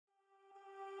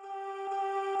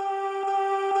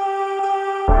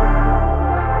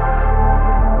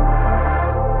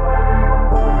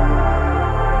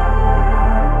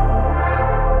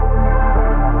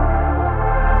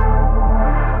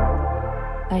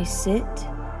I sit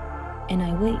and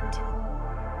I wait.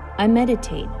 I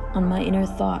meditate on my inner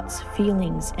thoughts,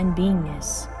 feelings, and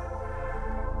beingness.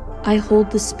 I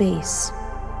hold the space.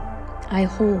 I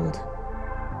hold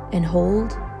and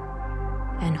hold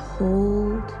and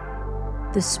hold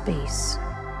the space.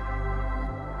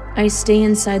 I stay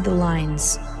inside the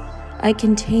lines. I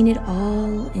contain it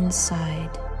all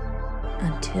inside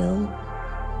until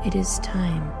it is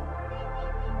time.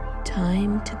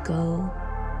 Time to go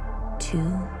to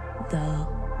the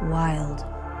wild.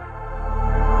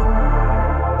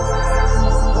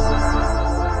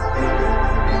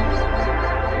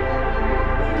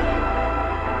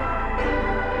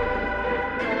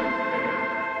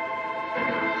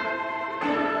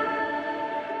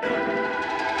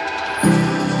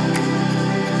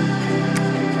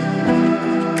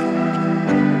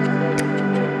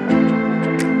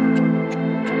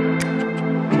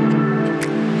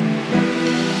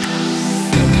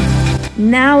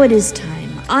 Now it is time.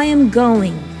 I am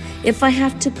going. If I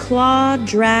have to claw,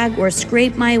 drag, or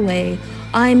scrape my way,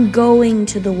 I'm going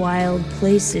to the wild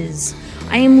places.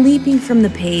 I am leaping from the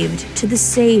paved to the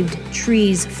saved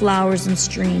trees, flowers, and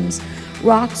streams.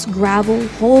 Rocks, gravel,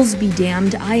 holes be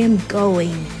damned. I am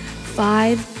going.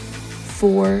 5,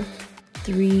 4,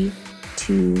 3,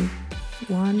 2,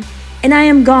 1. And I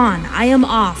am gone. I am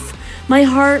off. My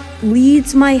heart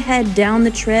leads my head down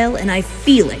the trail, and I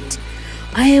feel it.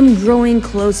 I am growing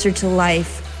closer to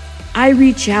life. I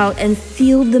reach out and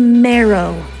feel the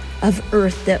marrow of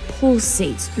earth that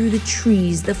pulsates through the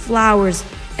trees, the flowers,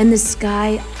 and the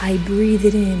sky. I breathe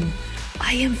it in.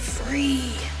 I am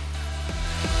free.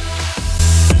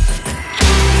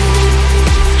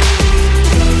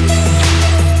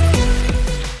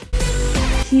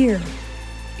 Here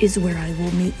is where I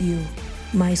will meet you,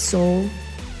 my soul.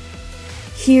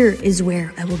 Here is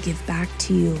where I will give back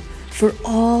to you for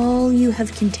all you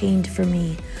have contained for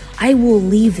me. I will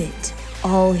leave it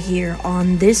all here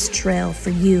on this trail for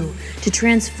you to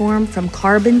transform from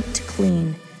carbon to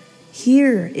clean.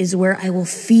 Here is where I will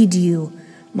feed you,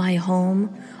 my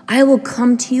home. I will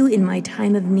come to you in my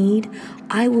time of need.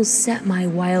 I will set my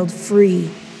wild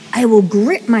free. I will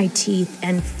grit my teeth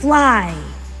and fly.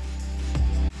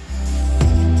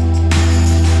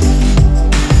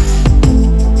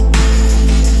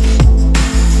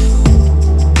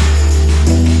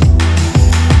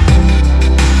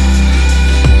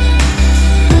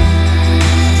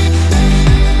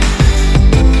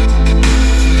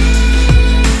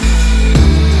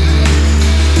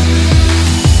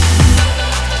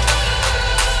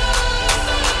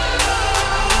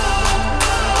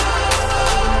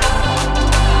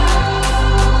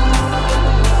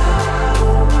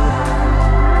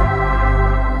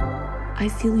 I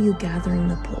feel you gathering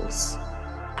the pulse.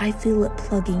 I feel it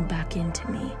plugging back into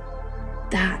me.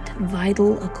 That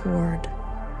vital accord.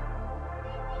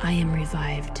 I am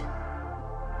revived.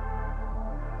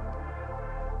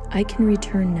 I can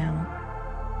return now.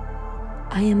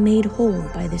 I am made whole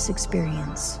by this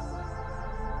experience.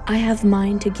 I have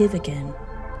mine to give again.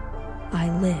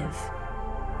 I live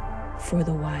for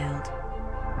the wild.